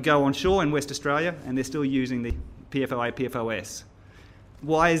 But you go on shore in West Australia and they're still using the PFOA, PFOS.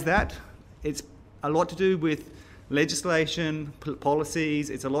 Why is that? It's a lot to do with legislation, policies,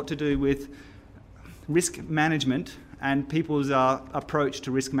 it's a lot to do with risk management and people's approach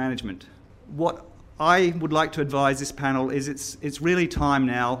to risk management. What I would like to advise this panel is it's really time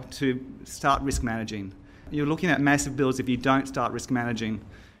now to start risk managing. You're looking at massive bills if you don't start risk managing.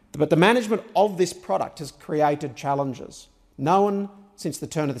 But the management of this product has created challenges, known since the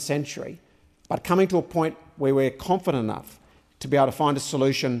turn of the century, but coming to a point where we're confident enough to be able to find a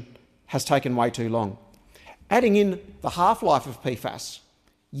solution has taken way too long. Adding in the half-life of PFAS,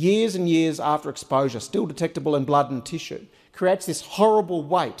 years and years after exposure, still detectable in blood and tissue, creates this horrible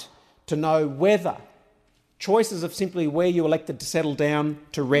weight to know whether choices of simply where you elected to settle down,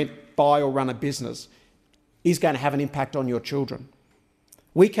 to rent, buy or run a business is going to have an impact on your children.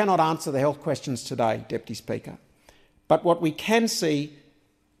 We cannot answer the health questions today, Deputy Speaker, but what we can see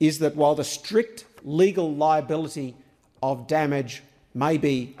is that while the strict legal liability of damage may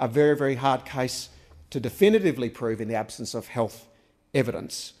be a very, very hard case to definitively prove in the absence of health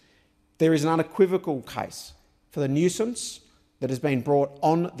evidence, there is an unequivocal case for the nuisance that has been brought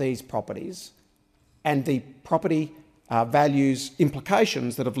on these properties and the property values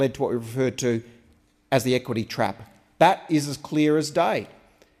implications that have led to what we referred to as the equity trap. That is as clear as day.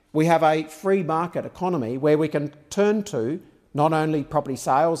 We have a free market economy where we can turn to not only property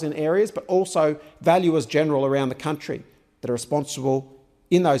sales in areas but also valuers general around the country that are responsible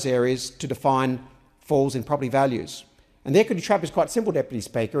in those areas to define falls in property values. And the equity trap is quite simple, Deputy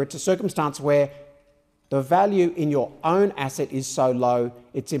Speaker. It's a circumstance where the value in your own asset is so low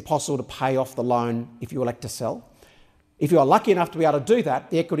it's impossible to pay off the loan if you elect to sell. If you are lucky enough to be able to do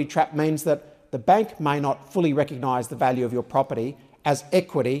that, the equity trap means that the bank may not fully recognise the value of your property as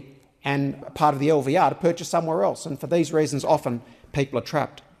equity and part of the LVR to purchase somewhere else. And for these reasons, often people are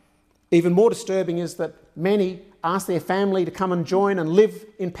trapped. Even more disturbing is that many ask their family to come and join and live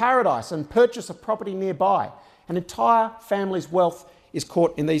in paradise and purchase a property nearby. An entire family's wealth is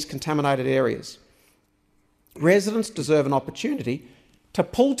caught in these contaminated areas. Residents deserve an opportunity to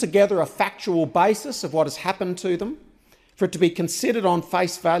pull together a factual basis of what has happened to them, for it to be considered on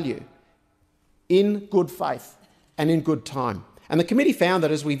face value, in good faith and in good time. And the committee found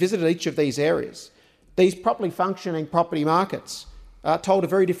that as we visited each of these areas, these properly functioning property markets told a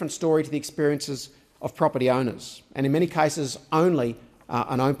very different story to the experiences of property owners. And in many cases, only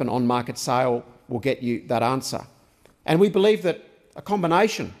an open on-market sale will get you that answer. And we believe that a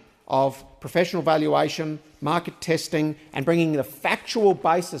combination of professional valuation, market testing and bringing the factual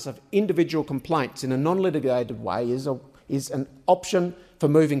basis of individual complaints in a non-litigated way is an option for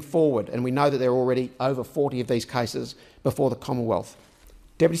moving forward. And we know that there are already over 40 of these cases before the Commonwealth.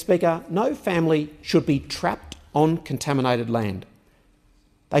 Deputy Speaker, no family should be trapped on contaminated land.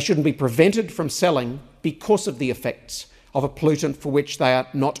 They shouldn't be prevented from selling because of the effects of a pollutant for which they are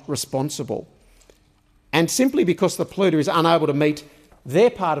not responsible. And simply because the polluter is unable to meet their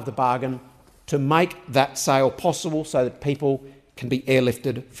part of the bargain to make that sale possible so that people can be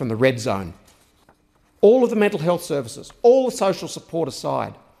airlifted from the red zone. All of the mental health services, all the social support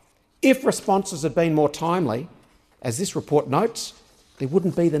aside, if responses had been more timely, as this report notes, there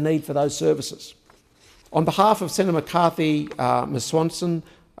wouldn't be the need for those services. On behalf of Senator McCarthy, Ms Swanson,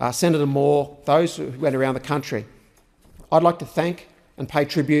 Senator Moore, those who went around the country, I'd like to thank and pay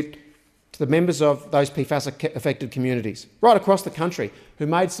tribute to the members of those PFAS-affected communities right across the country who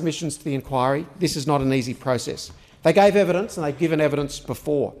made submissions to the inquiry. This is not an easy process. They gave evidence and they've given evidence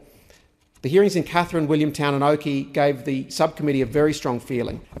before. The hearings in Katherine, Williamtown and Oakey gave the subcommittee a very strong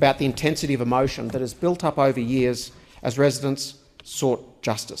feeling about the intensity of emotion that has built up over years as residents sought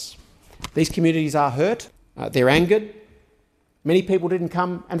justice. These communities are hurt, they're angered. Many people didn't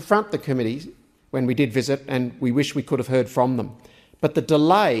come and front the committees when we did visit, and we wish we could have heard from them. But the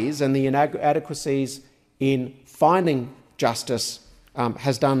delays and the inadequacies in finding justice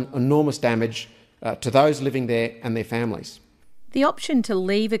has done enormous damage to those living there and their families. The option to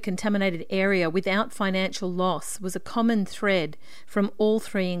leave a contaminated area without financial loss was a common thread from all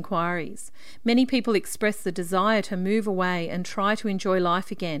three inquiries. Many people expressed the desire to move away and try to enjoy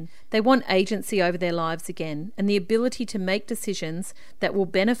life again. They want agency over their lives again and the ability to make decisions that will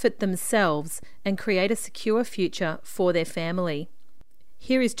benefit themselves and create a secure future for their family.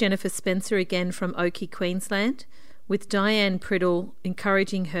 Here is Jennifer Spencer again from Oakey, Queensland, with Diane Priddle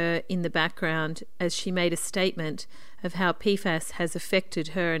encouraging her in the background as she made a statement of how PFAS has affected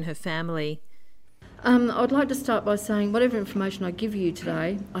her and her family. I'd like to start by saying whatever information I give you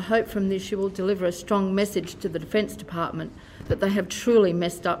today, I hope from this you will deliver a strong message to the Defence Department that they have truly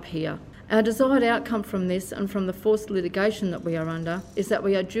messed up here. Our desired outcome from this and from the forced litigation that we are under is that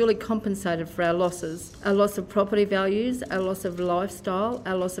we are duly compensated for our losses, our loss of property values, our loss of lifestyle,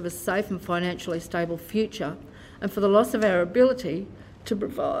 our loss of a safe and financially stable future, and for the loss of our ability to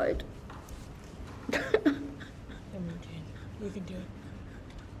provide. You can do it.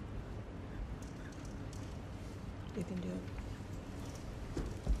 You can do it.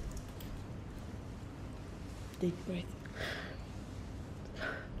 Deep breath.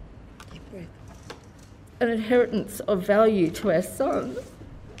 Deep breath. An inheritance of value to our son.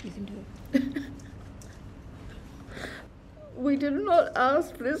 You can do it. We did not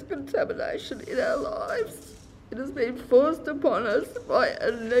ask for this contamination in our lives. It has been forced upon us by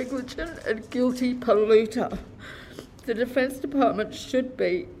a negligent and guilty polluter. The Defence Department should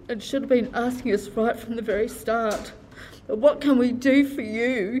have been asking us right from the very start, but what can we do for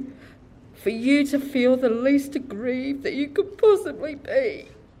you to feel the least aggrieved that you could possibly be?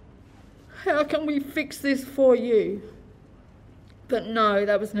 How can we fix this for you? But no,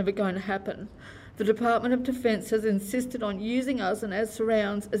 that was never going to happen. The Department of Defence has insisted on using us and our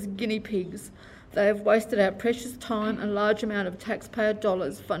surrounds as guinea pigs. They have wasted our precious time and large amount of taxpayer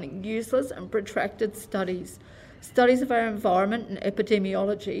dollars funding useless and protracted studies of our environment and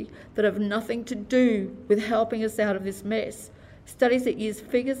epidemiology that have nothing to do with helping us out of this mess. Studies that use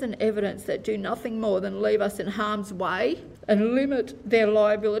figures and evidence that do nothing more than leave us in harm's way and limit their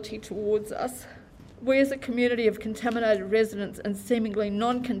liability towards us. We as a community of contaminated residents and seemingly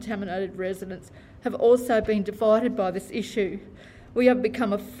non-contaminated residents have also been divided by this issue. We have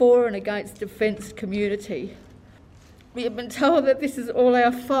become a for and against defence community. We have been told that this is all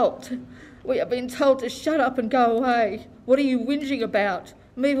our fault. We have been told to shut up and go away. What are you whinging about?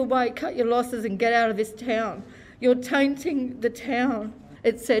 Move away, cut your losses and get out of this town. You're tainting the town,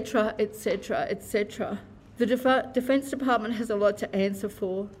 etc., etc., etc. The Defence Department has a lot to answer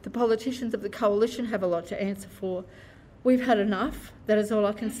for. The politicians of the Coalition have a lot to answer for. We've had enough. That is all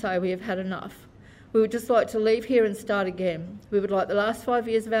I can say. We have had enough. We would just like to leave here and start again. We would like the last 5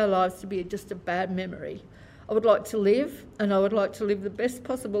 years of our lives to be just a bad memory. I would like to live, and I would like to live the best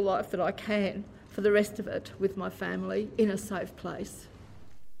possible life that I can for the rest of it with my family in a safe place.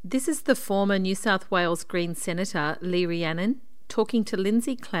 This is the former New South Wales Green Senator Lee Rhiannon talking to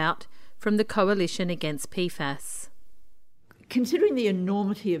Lindsay Clout from the Coalition Against PFAS. Considering the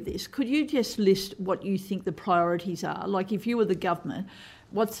enormity of this, could you just list what you think the priorities are? Like if you were the government,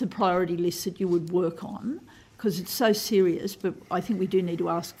 what's the priority list that you would work on? Because it's so serious, but I think we do need to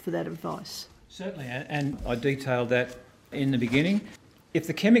ask for that advice. Certainly, and I detailed that in the beginning. If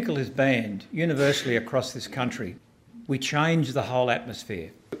the chemical is banned universally across this country, we change the whole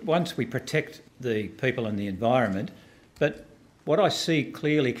atmosphere. Once we protect the people and the environment, but what I see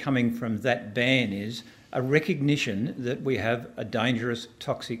clearly coming from that ban is a recognition that we have a dangerous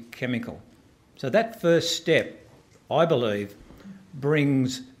toxic chemical. So that first step, I believe,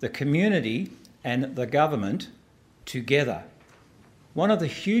 brings the community and the government together. One of the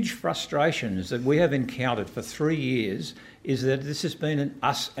huge frustrations that we have encountered for 3 years is that this has been an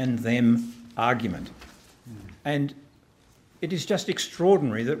us and them argument. And it is just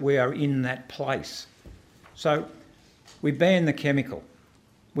extraordinary that we are in that place. So we ban the chemical.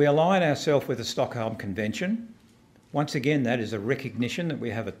 We align ourselves with the Stockholm Convention. Once again, that is a recognition that we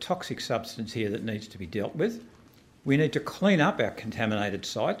have a toxic substance here that needs to be dealt with. We need to clean up our contaminated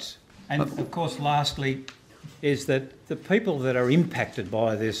sites. And of course, lastly, is that the people that are impacted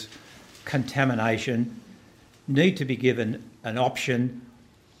by this contamination need to be given an option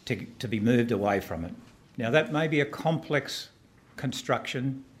to be moved away from it. Now, that may be a complex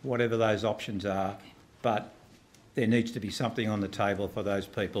construction, whatever those options are, but there needs to be something on the table for those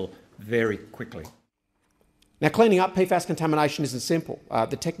people very quickly. Now, cleaning up PFAS contamination isn't simple.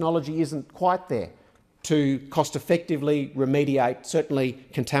 The technology isn't quite there to cost-effectively remediate certainly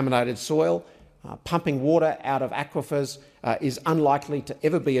contaminated soil. Pumping water out of aquifers is unlikely to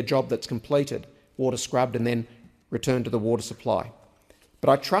ever be a job that's completed, water scrubbed and then returned to the water supply. But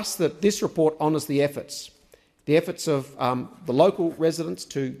I trust that this report honours the efforts of the local residents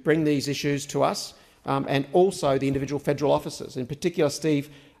to bring these issues to us and also the individual federal officers, in particular Steve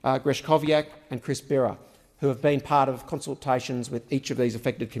Greshkowiak and Chris Birra, who have been part of consultations with each of these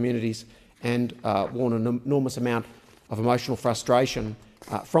affected communities and worn an enormous amount of emotional frustration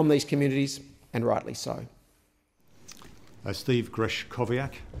from these communities, and rightly so. Steve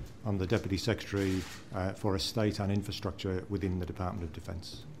Greshkowiak. I'm the Deputy Secretary for Estate and Infrastructure within the Department of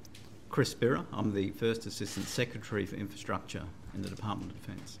Defence. Chris Birra. I'm the First Assistant Secretary for Infrastructure in the Department of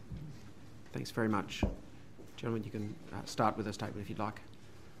Defence. Thanks very much. Gentlemen, you can start with a statement if you'd like.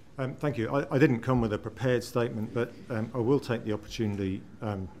 Thank you. I didn't come with a prepared statement, but I will take the opportunity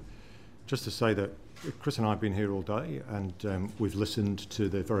just to say that Chris and I have been here all day and we've listened to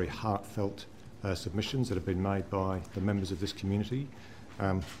the very heartfelt submissions that have been made by the members of this community.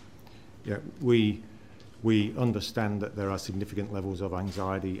 We understand that there are significant levels of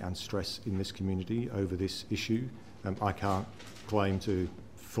anxiety and stress in this community over this issue. I can't claim to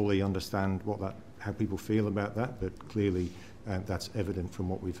fully understand how people feel about that, but clearly that's evident from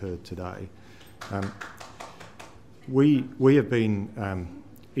what we've heard today. We have been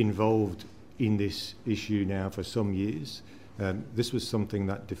involved in this issue now for some years. This was something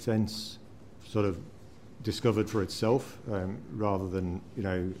that Defence sort of discovered for itself rather than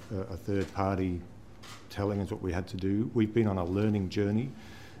a third party telling us what we had to do. We've been on a learning journey.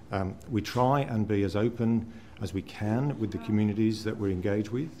 We try and be as open as we can with the communities that we're engaged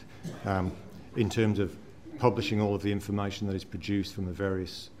with in terms of publishing all of the information that is produced from the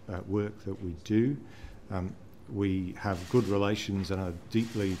various work that we do. We have good relations and are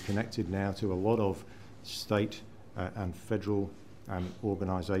deeply connected now to a lot of state and federal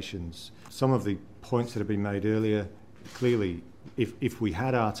organisations. Some of the points that have been made earlier, clearly, if we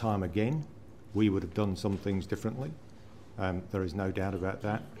had our time again, we would have done some things differently. There is no doubt about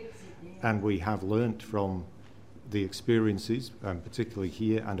that. And we have learnt from the experiences, particularly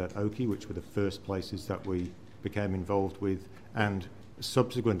here and at Oakey, which were the first places that we became involved with, and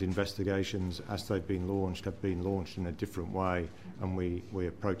subsequent investigations as they've been launched have been launched in a different way, and we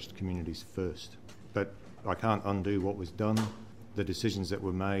approached communities first. But I can't undo what was done. The decisions that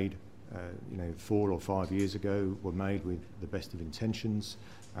were made 4 or 5 years ago were made with the best of intentions,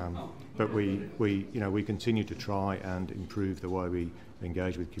 but we continue to try and improve the way we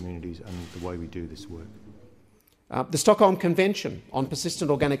engage with communities and the way we do this work. The Stockholm Convention on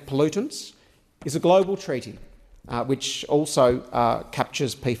Persistent Organic Pollutants is a global treaty which also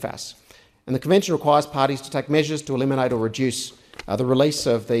captures PFAS. And the Convention requires parties to take measures to eliminate or reduce the release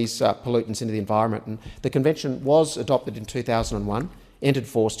of these pollutants into the environment. And the Convention was adopted in 2001, entered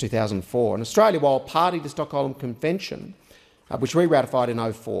force 2004. And Australia, while party to the Stockholm Convention, which we ratified in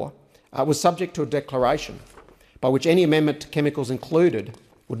 2004, was subject to a declaration by which any amendment to chemicals included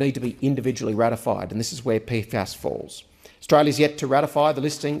would need to be individually ratified, and this is where PFAS falls. Australia is yet to ratify the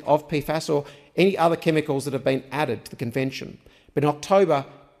listing of PFAS or any other chemicals that have been added to the Convention. But in October,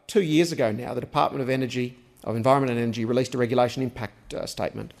 2 years ago now, the Department of Environment and Energy released a regulation impact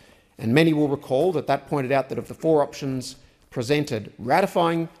statement, and many will recall that pointed out that of the 4 options presented,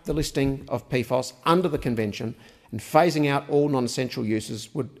 ratifying the listing of PFAS under the Convention and phasing out all non-essential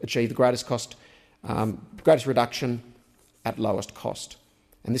uses would achieve the greatest reduction at lowest cost.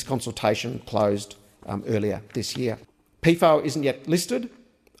 And this consultation closed earlier this year. PFAS isn't yet listed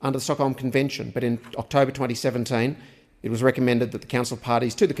under the Stockholm Convention, but in October 2017 it was recommended that the Council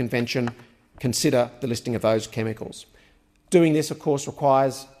parties to the Convention consider the listing of those chemicals. Doing this, of course,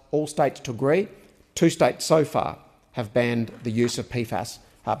 requires all states to agree. 2 states so far have banned the use of PFAS,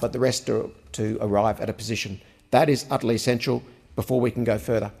 but the rest are to arrive at a position. That is utterly essential before we can go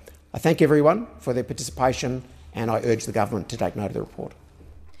further. I thank everyone for their participation, and I urge the government to take note of the report.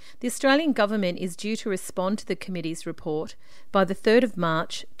 The Australian Government is due to respond to the committee's report by the 3rd of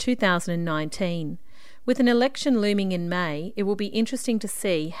March 2019. With an election looming in May, it will be interesting to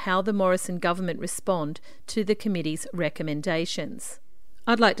see how the Morrison government respond to the committee's recommendations.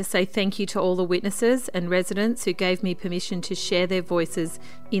 I'd like to say thank you to all the witnesses and residents who gave me permission to share their voices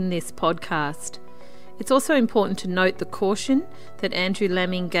in this podcast. It's also important to note the caution that Andrew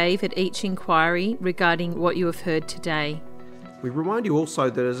Laming gave at each inquiry regarding what you have heard today. We remind you also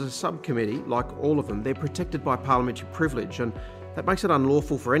that as a subcommittee, like all of them, they're protected by parliamentary privilege, and that makes it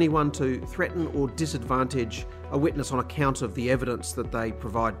unlawful for anyone to threaten or disadvantage a witness on account of the evidence that they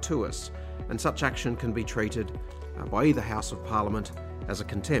provide to us, and such action can be treated by either House of Parliament as a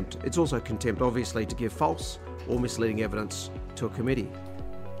contempt. It's also contempt, obviously, to give false or misleading evidence to a committee.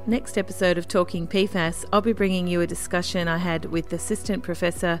 Next episode of Talking PFAS, I'll be bringing you a discussion I had with the Assistant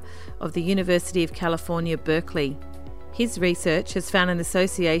Professor of the University of California, Berkeley. His research has found an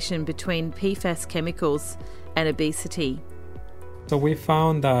association between PFAS chemicals and obesity. So we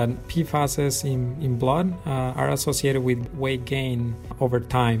found that PFAS in blood are associated with weight gain over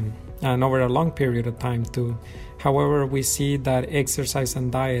time and over a long period of time too. However, we see that exercise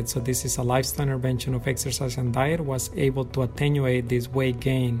and diet, so this is a lifestyle intervention of exercise and diet, was able to attenuate this weight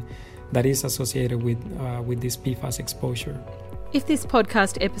gain that is associated with this PFAS exposure. If this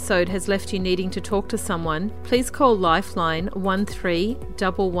podcast episode has left you needing to talk to someone, please call Lifeline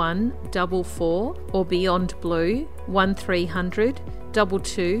 131144 or Beyond Blue 1300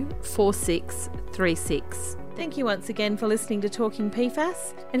 22 4636. Thank you once again for listening to Talking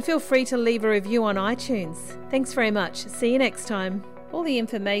PFAS, and feel free to leave a review on iTunes. Thanks very much. See you next time. All the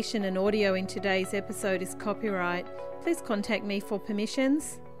information and audio in today's episode is copyright. Please contact me for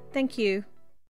permissions. Thank you.